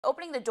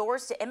Opening the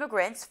doors to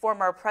immigrants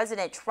former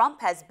President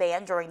Trump has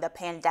banned during the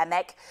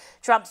pandemic.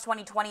 Trump's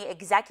 2020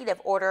 executive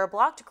order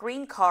blocked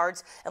green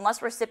cards unless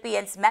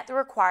recipients met the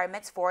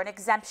requirements for an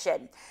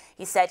exemption.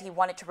 He said he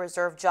wanted to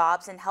preserve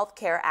jobs and health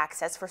care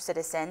access for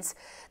citizens.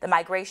 The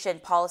Migration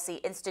Policy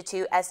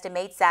Institute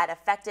estimates that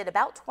affected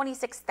about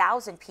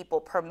 26,000 people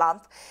per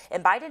month,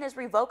 and Biden is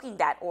revoking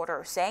that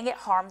order, saying it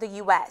harmed the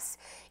U.S.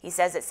 He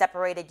says it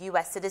separated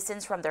U.S.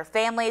 citizens from their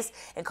families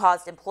and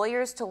caused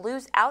employers to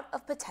lose out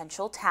of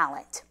potential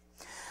talent.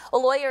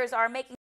 Lawyers are making